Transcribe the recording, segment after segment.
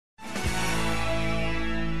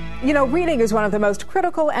You know, reading is one of the most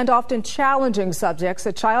critical and often challenging subjects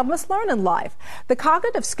a child must learn in life. The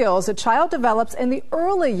cognitive skills a child develops in the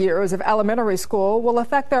early years of elementary school will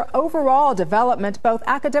affect their overall development both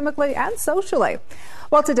academically and socially.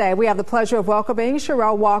 Well, today we have the pleasure of welcoming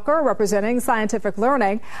Sherrelle Walker, representing Scientific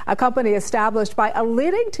Learning, a company established by a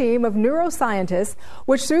leading team of neuroscientists,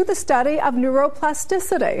 which through the study of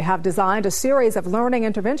neuroplasticity have designed a series of learning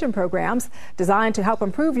intervention programs designed to help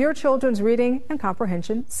improve your children's reading and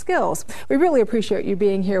comprehension skills. We really appreciate you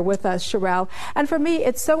being here with us, Sherrelle. And for me,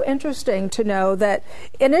 it's so interesting to know that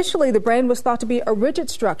initially the brain was thought to be a rigid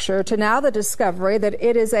structure to now the discovery that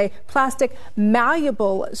it is a plastic,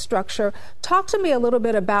 malleable structure. Talk to me a little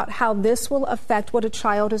bit about how this will affect what a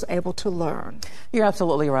child is able to learn. You're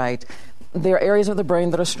absolutely right. There are areas of the brain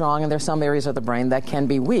that are strong, and there are some areas of the brain that can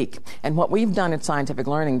be weak. And what we've done at Scientific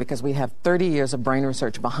Learning, because we have 30 years of brain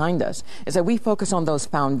research behind us, is that we focus on those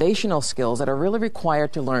foundational skills that are really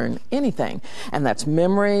required to learn anything. And that's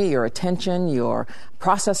memory, your attention, your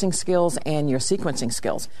processing skills, and your sequencing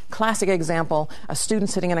skills. Classic example, a student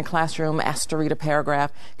sitting in a classroom asked to read a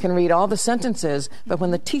paragraph, can read all the sentences, but when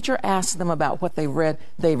the teacher asks them about what they read,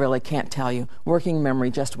 they really can't tell you. Working memory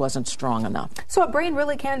just wasn't strong enough. So a brain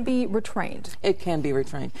really can be retrained. It can be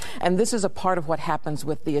retrained. And this is a part of what happens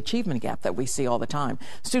with the achievement gap that we see all the time.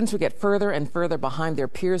 Students who get further and further behind their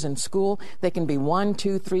peers in school, they can be 1,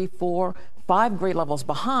 2, 3, 4, 5 grade levels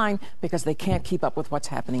behind because they can't keep up with what's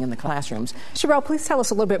happening in the classrooms. Sherrelle, please tell us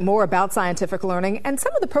a little bit more about Scientific Learning and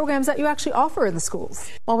some of the programs that you actually offer in the schools.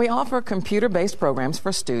 Well, we offer computer-based programs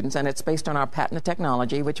for students, and it's based on our patented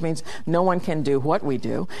technology, which means no one can do what we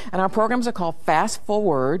do. And our programs are called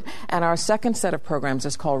ForWord, and our second set of programs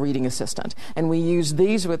is called Reading Assistant. And we use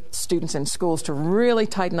these with students in schools to really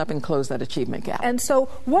tighten up and close that achievement gap. And so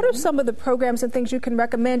what are some of the programs and things you can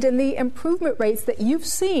recommend in the improvement rates that you've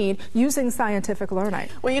seen using Scientific Learning?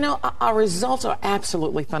 Well, you know, our results are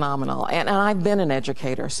absolutely phenomenal. And I've been an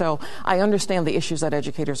educator, so I understand the issues that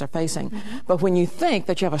educators are facing. But when you think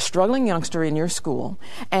that you have a struggling youngster in your school,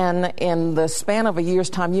 and in the span of a year's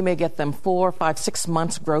time, you may get them 4, 5, 6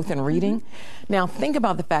 months growth in reading. Now, think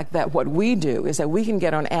about the fact that what we do is that we can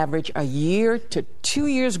get on average a year to 2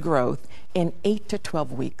 years growth in 8 to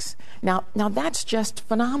 12 weeks. Now that's just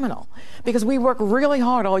phenomenal because we work really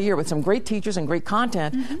hard all year with some great teachers and great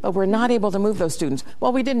content, but we're not able to move those students.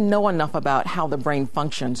 Well, we didn't know enough about how the brain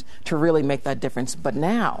functions to really make that difference, but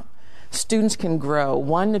now students can grow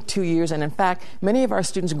 1 to 2 years, and in fact, many of our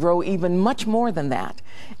students grow even much more than that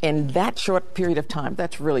in that short period of time.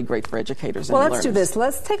 That's really great for educators and learners. Well, let's do this.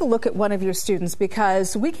 Let's take a look at one of your students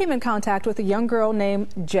because we came in contact with a young girl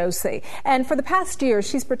named Josie. And for the past year,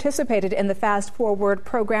 she's participated in the Fast Forward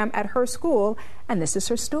program at her school, and this is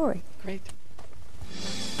her story. Great.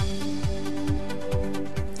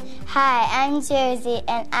 Hi, I'm Josie,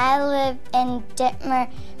 and I live in Dittmer,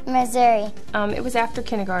 Missouri. It was after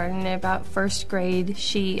kindergarten, about first grade.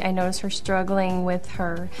 I noticed her struggling with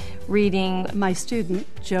her reading. My student,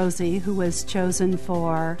 Josie, who was chosen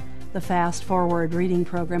for the Fast Forward reading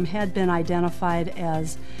program, had been identified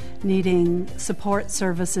as needing support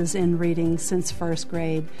services in reading since first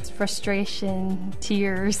grade. Frustration,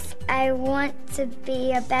 tears. I want to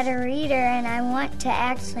be a better reader, and I want to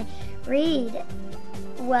actually read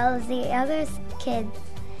well as the other kids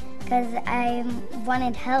because I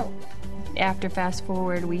wanted help. After Fast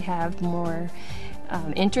Forward, we have more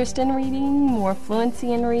interest in reading, more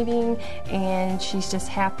fluency in reading, and she's just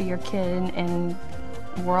a happier kid, and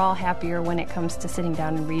we're all happier when it comes to sitting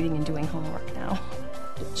down and reading and doing homework now.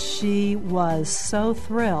 She was so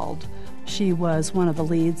thrilled. She was one of the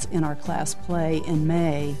leads in our class play in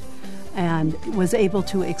May and was able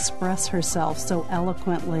to express herself so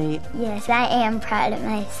eloquently. Yes, I am proud of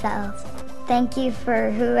myself. Thank you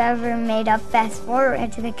for whoever made up Fast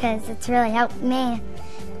Forward because it's really helped me,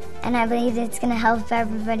 and I believe it's going to help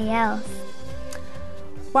everybody else.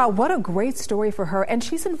 Wow, what a great story for her. And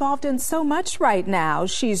she's involved in so much right now.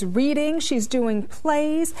 She's reading, she's doing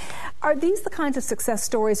plays. Are these the kinds of success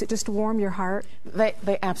stories that just warm your heart? They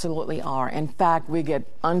absolutely are. In fact, we get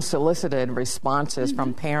unsolicited responses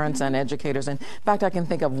from parents and educators. In fact, I can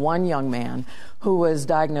think of one young man who was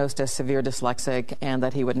diagnosed as severe dyslexic and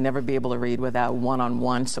that he would never be able to read without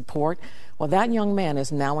one-on-one support. Well, that young man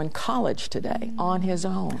is now in college today on his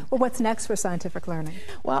own. Well, what's next for Scientific Learning?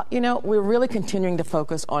 Well, you know, we're really continuing to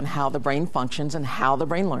focus on how the brain functions and how the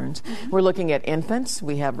brain learns. We're looking at infants.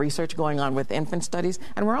 We have research going on with infant studies,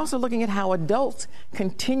 and we're also looking at how adults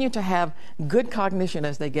continue to have good cognition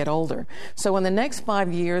as they get older. So in the next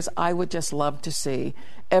 5 years, I would just love to see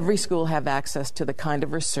every school have access to the kind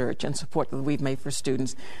of research and support that we've made for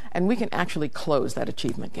students, and we can actually close that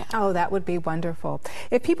achievement gap. Oh, that would be wonderful.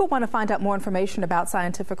 If people want to find out more information about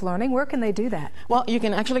scientific learning, where can they do that? Well, you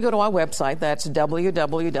can actually go to our website. That's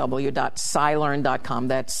www.scilern.com.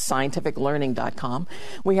 That's scientificlearning.com.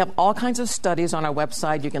 We have all kinds of studies on our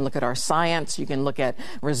website. You can look at our science. You can look at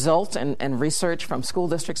results and research from school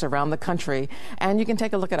districts around the country, and you can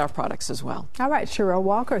take a look at our products as well. All right, Sherrelle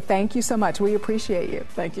Walker, thank you so much. We appreciate you.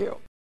 Thank you.